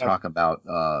and talk about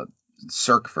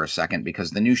Cirque for a second,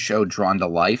 because the new show Drawn to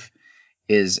Life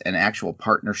is an actual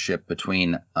partnership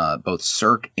between both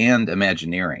Cirque and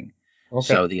Imagineering. Okay.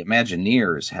 So the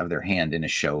Imagineers have their hand in a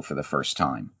show for the first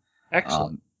time.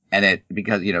 Excellent. And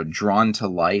because Drawn to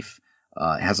Life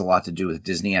has a lot to do with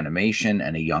Disney animation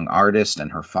and a young artist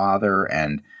and her father,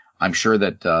 and I'm sure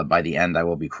that by the end I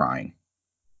will be crying.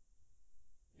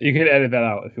 You can edit that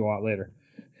out if you want later.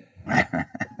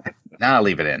 Nah, I'll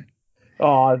leave it in.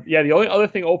 The only other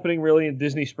thing opening really in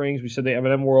Disney Springs, we said the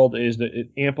M&M World, is the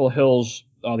Ample Hills,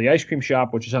 the ice cream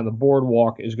shop, which is on the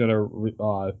boardwalk, is going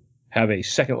to have a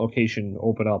second location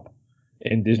open up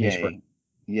in Disney Springs.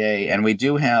 Yay! And we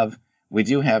do have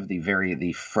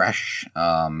the fresh.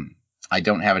 I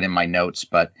don't have it in my notes,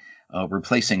 but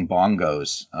replacing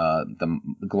Bongos, the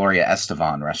Gloria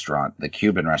Estefan restaurant, the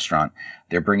Cuban restaurant.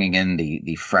 They're bringing in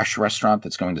the fresh restaurant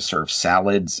that's going to serve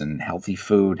salads and healthy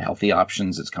food, healthy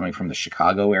options. It's coming from the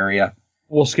Chicago area.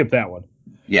 We'll skip that one.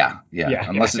 Yeah.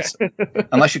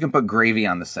 Unless you can put gravy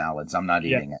on the salads, I'm not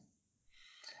eating it.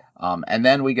 And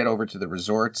then we get over to the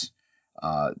resorts.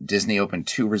 Disney opened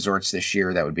 2 resorts this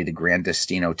year. That would be the Grand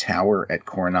Destino Tower at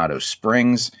Coronado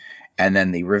Springs, and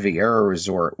then the Riviera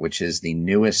Resort, which is the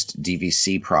newest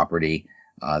DVC property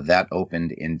that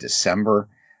opened in December.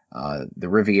 The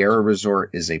Riviera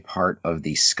Resort is a part of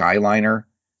the Skyliner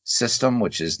system,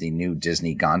 which is the new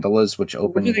Disney gondolas, which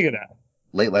opened What do you think of that?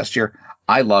 Late last year.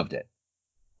 I loved it.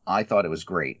 I thought it was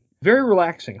great. Very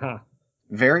relaxing, huh?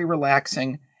 Very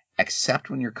relaxing, except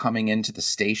when you're coming into the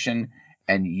station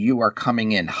and you are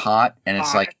coming in hot, and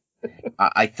it's like,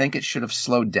 I think it should have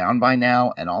slowed down by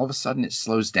now, and all of a sudden it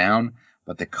slows down,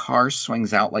 but the car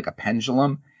swings out like a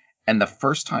pendulum, and the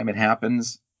first time it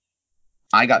happens,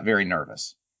 I got very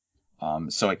nervous.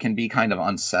 So it can be kind of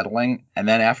unsettling, and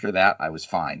then after that, I was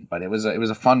fine. But it was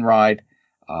a fun ride,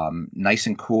 nice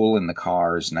and cool in the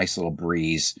cars, nice little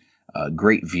breeze,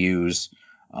 great views.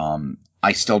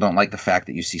 I still don't like the fact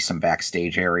that you see some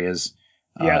backstage areas,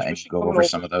 and go over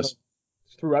some of those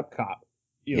through Epcot.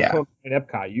 In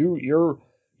Epcot,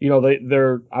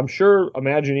 they're I'm sure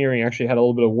Imagineering actually had a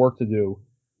little bit of work to do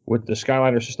with the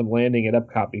Skyliner system landing at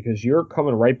Epcot, because you're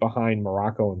coming right behind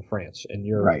Morocco and France, and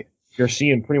you're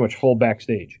seeing pretty much full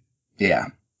backstage. Yeah.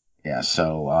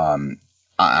 So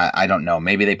I don't know.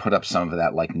 Maybe they put up some of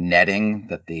that like netting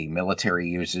that the military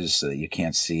uses so that you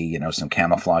can't see, some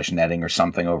camouflage netting or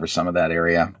something over some of that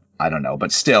area. I don't know,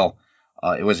 but still,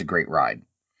 it was a great ride.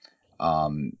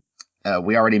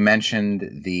 We already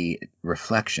mentioned the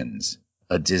Reflections,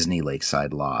 a Disney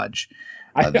Lakeside Lodge.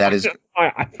 I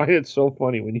find it so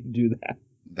funny when you do that.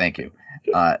 Thank you.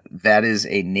 That is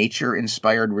a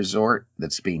nature-inspired resort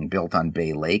that's being built on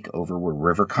Bay Lake over where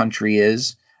River Country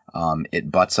is.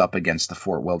 It butts up against the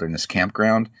Fort Wilderness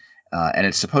Campground, and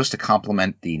it's supposed to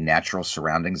complement the natural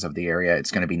surroundings of the area.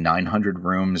 It's going to be 900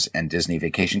 rooms and Disney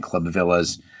Vacation Club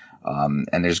villas,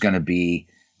 and there's going to be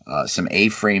some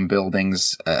A-frame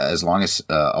buildings, along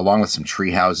with some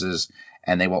tree houses,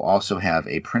 and they will also have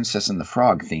a Princess and the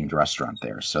Frog themed restaurant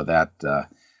there. So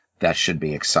that should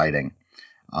be exciting.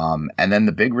 And then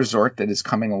the big resort that is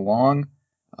coming along,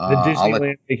 the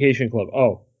Disneyland Vacation Club.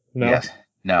 Oh no, yes,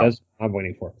 no, that's what I'm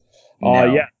waiting for.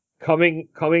 No. Yeah,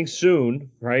 coming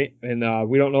soon, right? And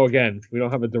we don't know again. We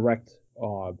don't have a direct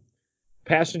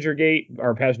passenger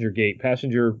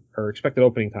or expected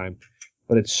opening time,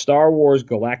 but it's Star Wars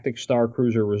Galactic Star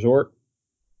Cruiser Resort.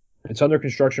 It's under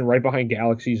construction right behind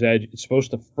Galaxy's Edge. It's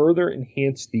supposed to further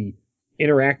enhance the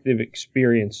interactive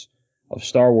experience of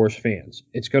Star Wars fans.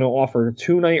 It's going to offer a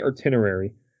 2-night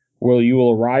itinerary where you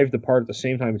will arrive, depart at the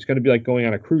same time. It's going to be like going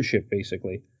on a cruise ship,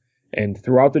 basically. And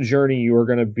throughout the journey, you are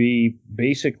going to be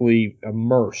basically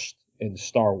immersed in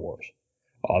Star Wars.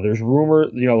 There's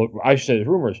rumors.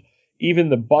 Even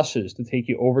the buses to take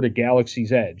you over to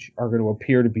Galaxy's Edge are going to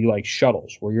appear to be like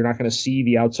shuttles, where you're not going to see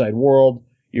the outside world.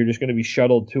 You're just going to be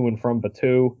shuttled to and from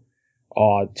Batuu.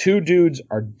 Two dudes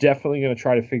are definitely going to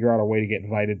try to figure out a way to get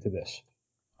invited to this.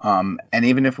 And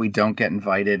even if we don't get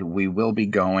invited, we will be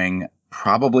going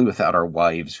probably without our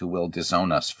wives, who will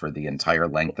disown us for the entire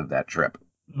length of that trip.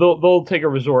 They'll take a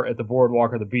resort at the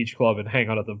boardwalk or the beach club and hang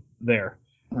out there.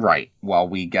 Right, while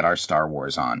we get our Star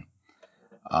Wars on.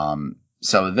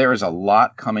 So there is a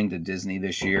lot coming to Disney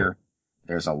this year.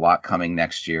 There's a lot coming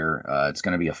next year. It's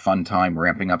going to be a fun time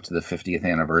ramping up to the 50th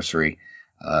anniversary.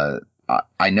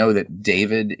 I know that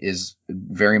David is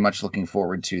very much looking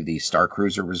forward to the Star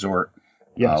Cruiser Resort,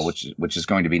 yes. Which is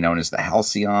going to be known as the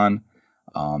Halcyon.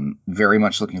 Very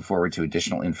much looking forward to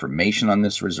additional information on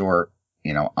this resort.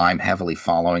 I'm heavily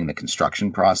following the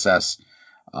construction process.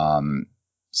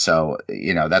 So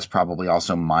that's probably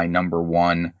also my number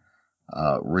one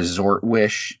resort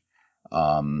wish.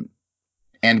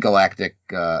 And Galactic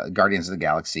Guardians of the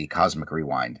Galaxy Cosmic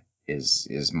Rewind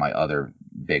is my other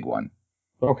big one.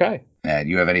 Okay. And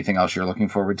you have anything else you're looking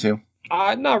forward to?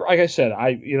 Not like I said.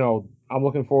 I'm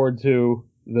looking forward to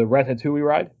the Ratatouille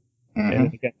ride,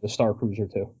 and again the Star Cruiser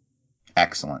too.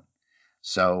 Excellent.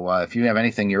 So if you have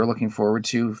anything you're looking forward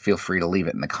to, feel free to leave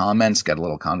it in the comments. Get a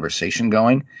little conversation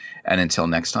going. And until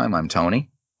next time, I'm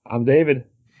Tony. I'm David.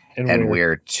 And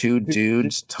we're two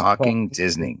dudes talking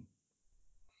Disney.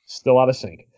 Still out of sync.